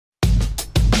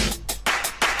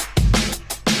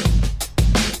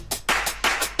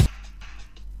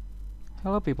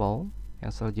Hello people,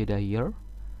 Excell Jedi here.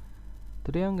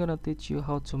 Today I'm gonna teach you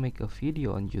how to make a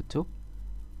video on YouTube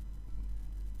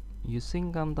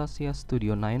using Camtasia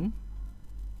Studio 9.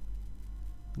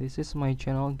 This is my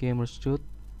channel Gamerstude.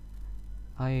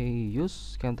 I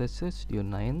use Camtasia Studio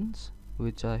 9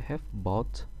 which I have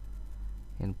bought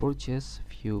and purchased a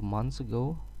few months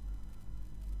ago.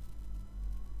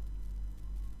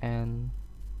 And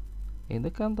in the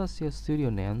Camtasia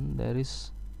Studio 9 there is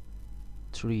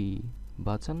 3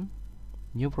 buttons: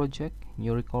 new project,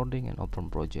 new recording, and open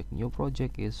project. New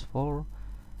project is for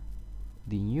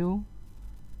the new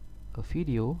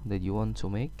video that you want to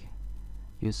make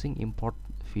using import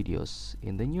videos.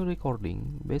 In the new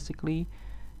recording, basically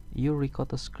you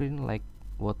record a screen like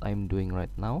what I'm doing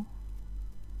right now.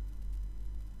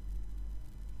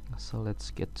 So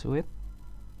let's get to it.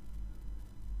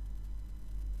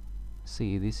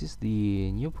 See, this is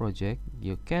the new project.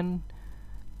 You can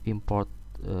import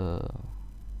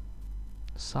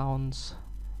sounds,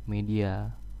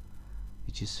 media,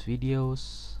 which is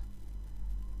videos,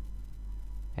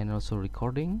 and also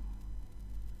recording.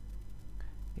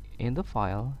 In the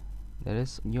file there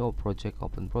is new project,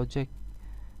 open project,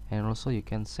 and also you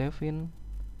can save in,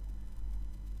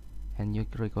 and new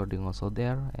recording also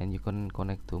there, and you can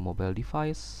connect to mobile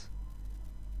device,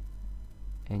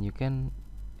 and you can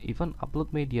even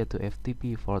upload media to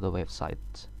FTP for the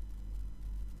website.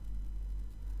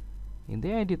 In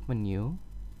the edit menu,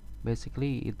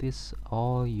 basically it is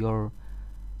all your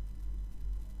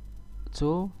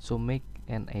tool to make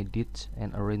and edit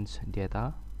and arrange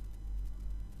data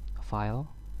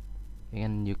file,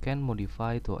 and you can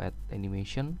modify to add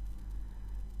animation,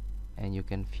 and you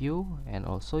can view, and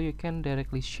also you can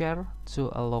directly share to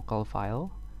a local file,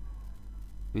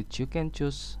 which you can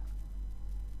choose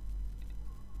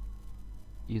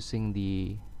using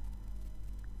the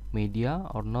media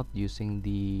or not using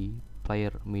the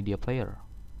media player.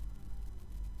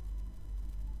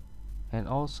 And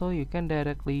also you can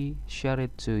directly share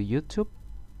it to YouTube.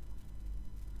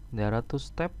 There are 2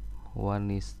 steps. One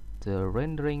is the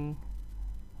rendering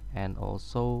and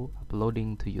also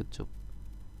uploading to YouTube.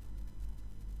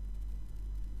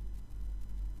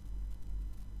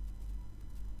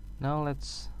 Now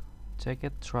let's check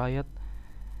it, try it.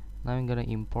 Now I'm gonna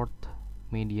import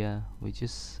media, which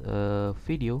is a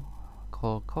video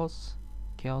called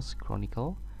Chaos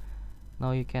Chronicle.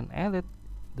 Now you can edit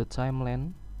the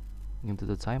timeline into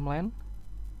the timeline.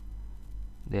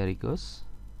 There it goes.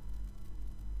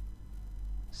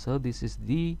 So this is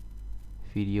the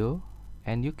video,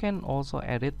 and you can also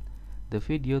edit the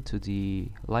video to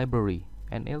the library,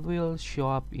 and it will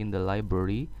show up in the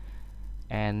library,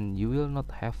 and you will not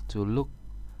have to look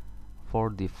for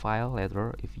the file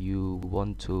later if you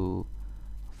want to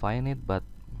find it. But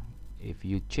if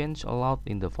you change a lot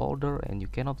in the folder and you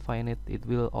cannot find it, it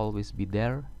will always be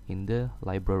there in the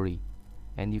library,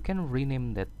 and you can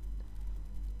rename that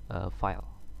file.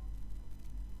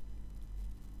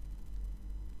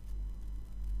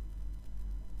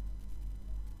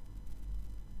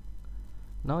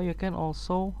 Now you can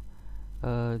also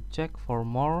check for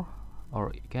more,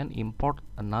 or you can import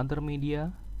another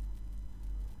media.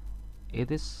 It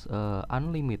is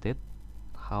unlimited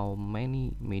how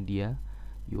many media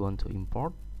you want to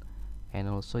import, and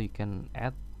also you can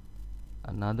add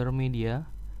another media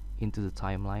into the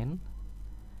timeline.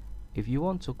 If you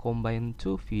want to combine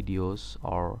 2 videos,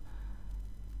 or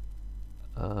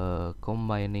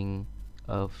combining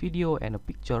a video and a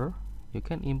picture, you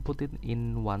can input it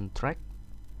in one track.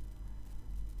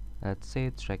 Let's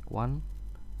say track 1.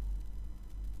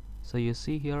 So you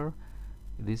see here,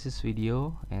 this is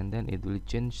video, and then it will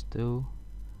change to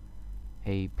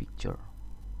a picture.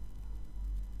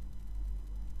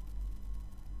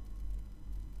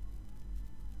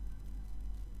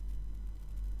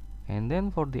 And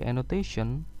then for the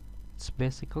annotation, it's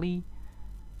basically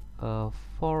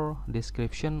for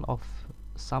description of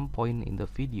some point in the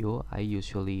video. I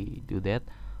usually do that,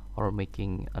 or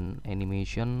making an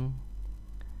animation,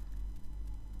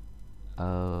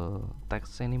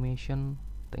 text animation,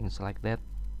 things like that,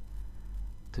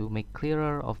 to make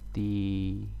clearer of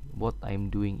the what I'm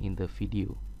doing in the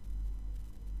video.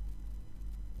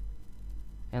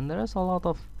 And there is a lot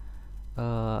of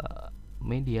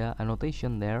media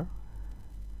annotation there.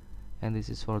 And this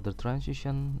is for the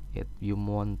transition. If you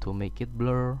want to make it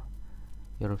blur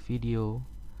your video,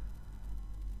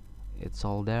 it's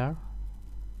all there.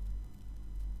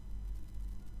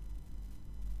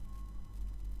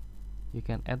 You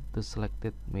can add the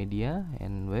selected media,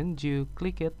 and when you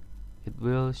click it, it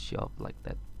will show up like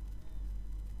that.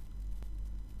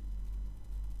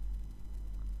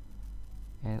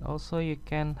 And also you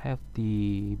can have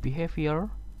the behavior.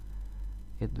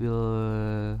 It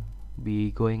will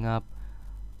be going up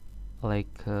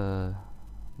like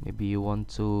maybe you want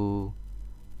to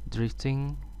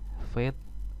drifting fade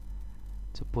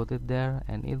to put it there,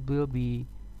 and it will be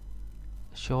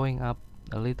showing up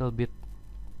a little bit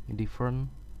different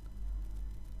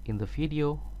in the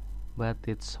video. But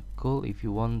it's cool if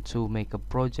you want to make a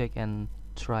project and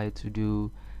try to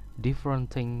do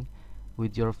different thing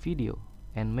with your video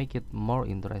and make it more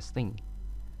interesting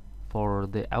for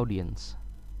the audience.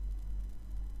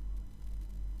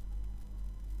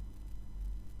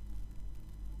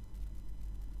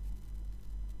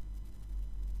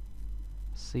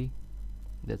 See,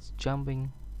 that's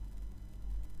jumping,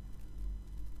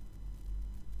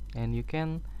 and you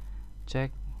can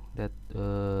check that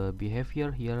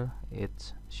behavior here,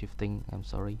 it's shifting. I'm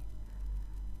sorry.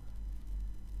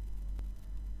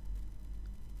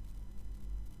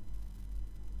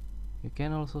 You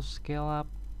can also scale up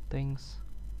things.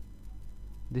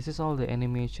 This is all the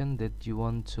animation that you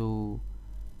want to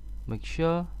make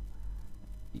sure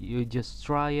you just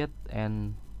try it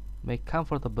and make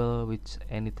comfortable with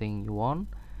anything you want.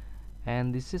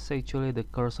 And this is actually the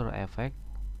cursor effect.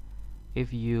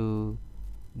 If you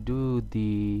do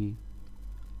the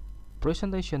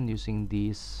presentation using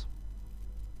this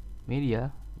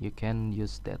media, you can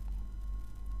use that.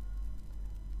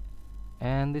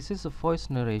 And this is a voice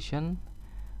narration.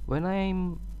 When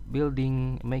I'm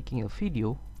making a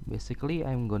video, basically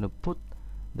I'm gonna put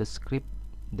the script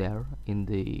there in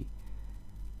the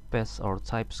paste or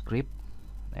type script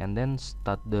and then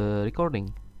start the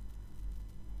recording.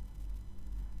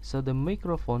 So the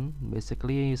microphone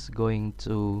basically is going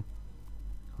to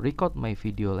record my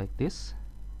video like this,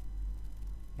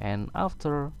 and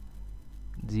after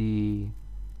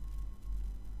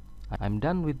I'm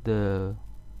done with the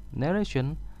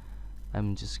narration,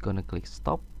 I'm just gonna click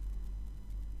stop,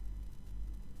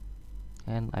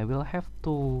 and I will have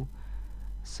to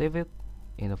save it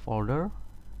in a folder.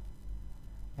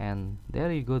 And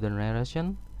there you go, the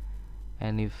narration.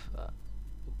 And if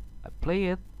I play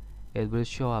it, it will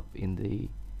show up in the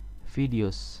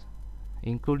videos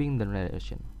including the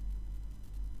narration.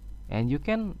 And you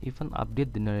can even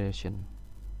update the narration.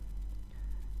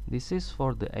 This is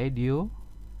for the audio.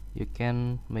 You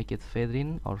can make it fade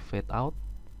in or fade out.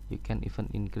 You can even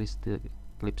increase the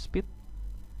clip speed.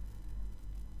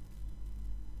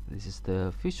 This is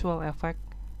the visual effect.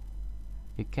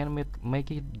 You can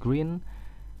make it green,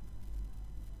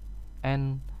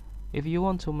 and if you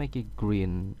want to make it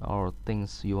green or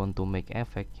things you want to make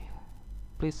effect,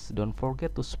 please don't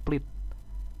forget to split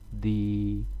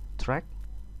the track.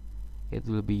 It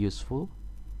will be useful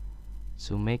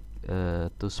to make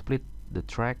to split the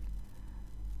track,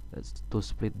 to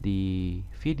split the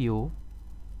video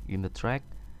in the track,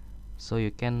 so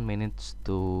you can manage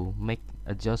to make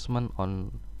adjustment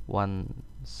on one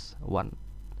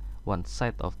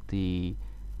side of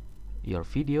your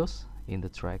videos in the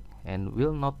track, and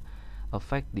will not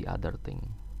affect the other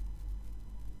thing.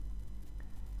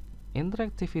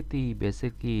 Interactivity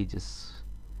basically just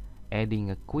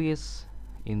adding a quiz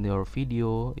in your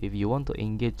video. If you want to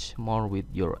engage more with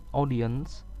your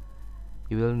audience,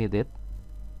 you will need it,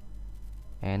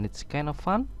 and it's kind of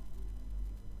fun.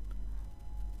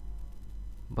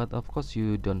 But of course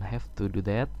you don't have to do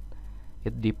that.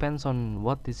 It depends on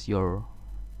what is your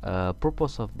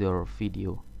purpose of your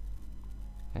video.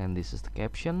 And this is the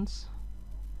captions.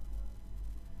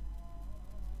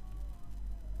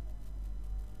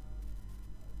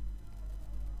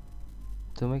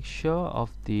 To make sure of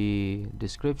the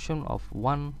description of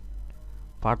one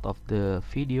part of the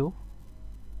video,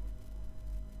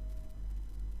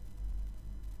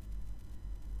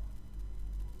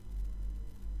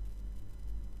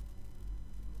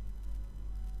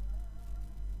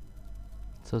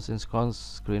 so since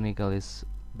Chronicle is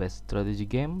best strategy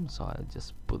game, so I'll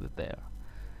just put it there.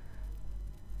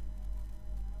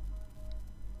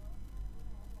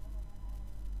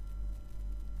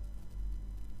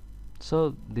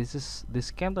 So this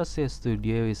Camtasia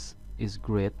Studio is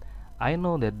great. I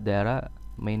know that there are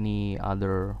many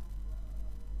other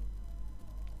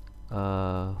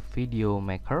video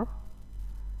maker,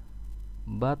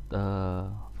 but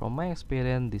from my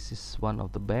experience, this is one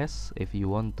of the best if you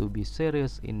want to be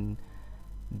serious in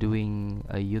doing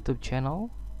a YouTube channel.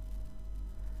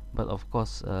 But of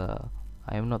course I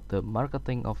am not the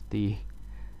marketing of the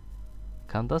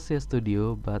Camtasia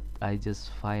Studio, but I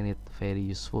just find it very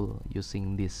useful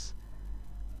using this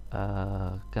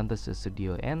Camtasia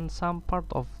Studio. And some part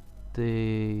of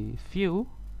the view,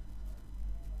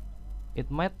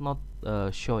 it might not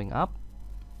showing up,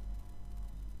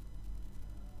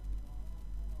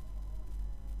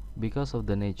 because of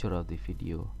the nature of the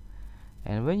video.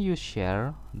 And when you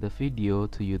share the video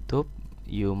to YouTube,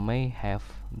 you may have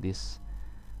this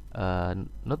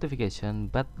notification,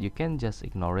 but you can just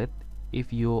ignore it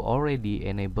if you already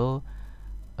enable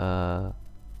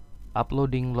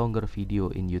uploading longer video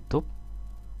in YouTube.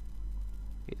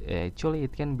 Actually,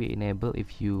 it can be enabled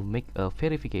if you make a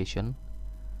verification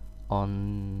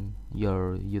on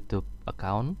your YouTube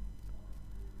account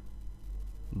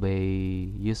by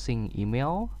using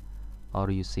email or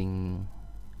using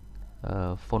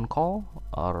phone call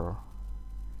or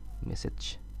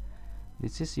message.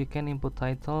 This is, you can input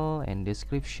title and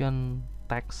description,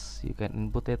 text, you can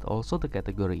input it, also the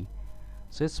category.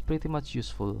 So it's pretty much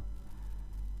useful.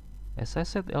 As I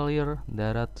said earlier,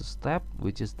 there are two steps,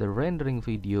 which is the rendering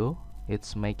video,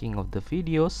 it's making of the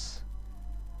videos,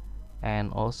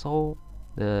 and also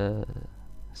the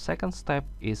second step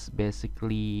is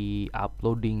basically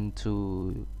uploading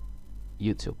to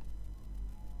YouTube.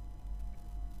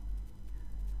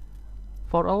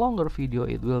 For a longer video,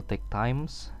 it will take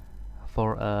times.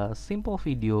 For a simple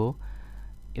video,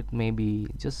 it may be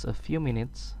just a few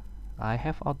minutes. I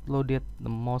have uploaded, the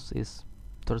most is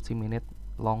 30 minutes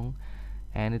long,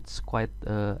 and it's quite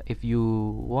if you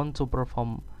want to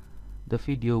perform the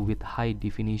video with high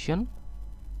definition,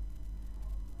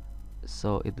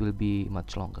 so it will be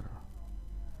much longer.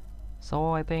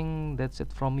 So I think that's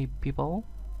it from me, people.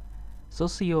 So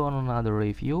see you on another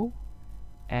review,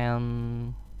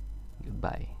 and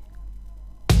goodbye.